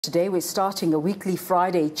Today we're starting a weekly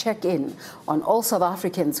Friday check-in on all South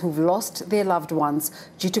Africans who've lost their loved ones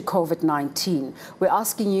due to COVID-19. We're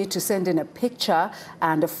asking you to send in a picture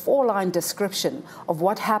and a 4-line description of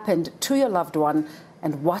what happened to your loved one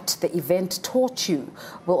and what the event taught you.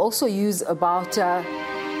 We'll also use about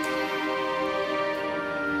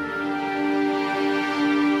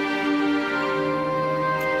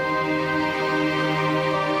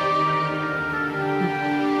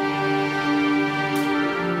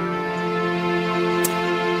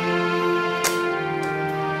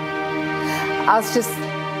I was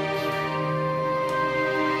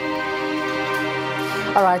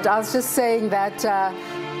just saying that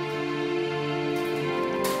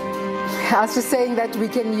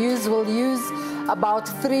we'll use about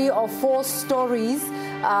 3 or 4 stories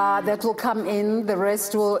that will come in. The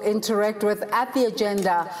rest will interact with at the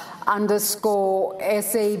agenda _SABC.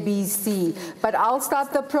 But I'll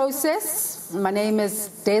start the process. My name is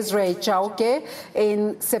Desiree Chauke.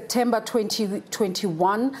 In September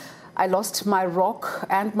 2021, I lost my rock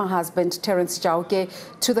and my husband, Terence Chauke,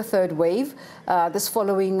 to the third wave. This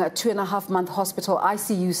following a 2.5-month hospital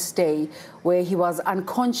ICU stay where he was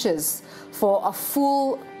unconscious for a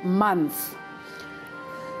full month.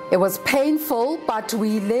 It was painful, but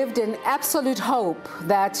we lived in absolute hope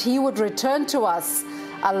that he would return to us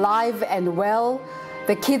alive and well.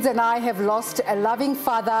 The kids and I have lost a loving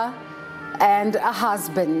father and a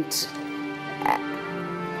husband.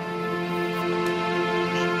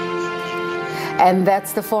 And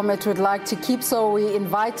that's the format we'd like to keep, so we're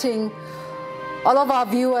inviting all of our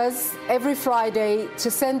viewers every Friday to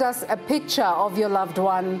send us a picture of your loved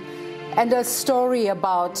one and a story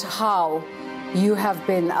about how you have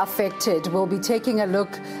been affected. We'll be taking a look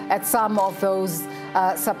at some of those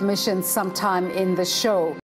submissions sometime in the show.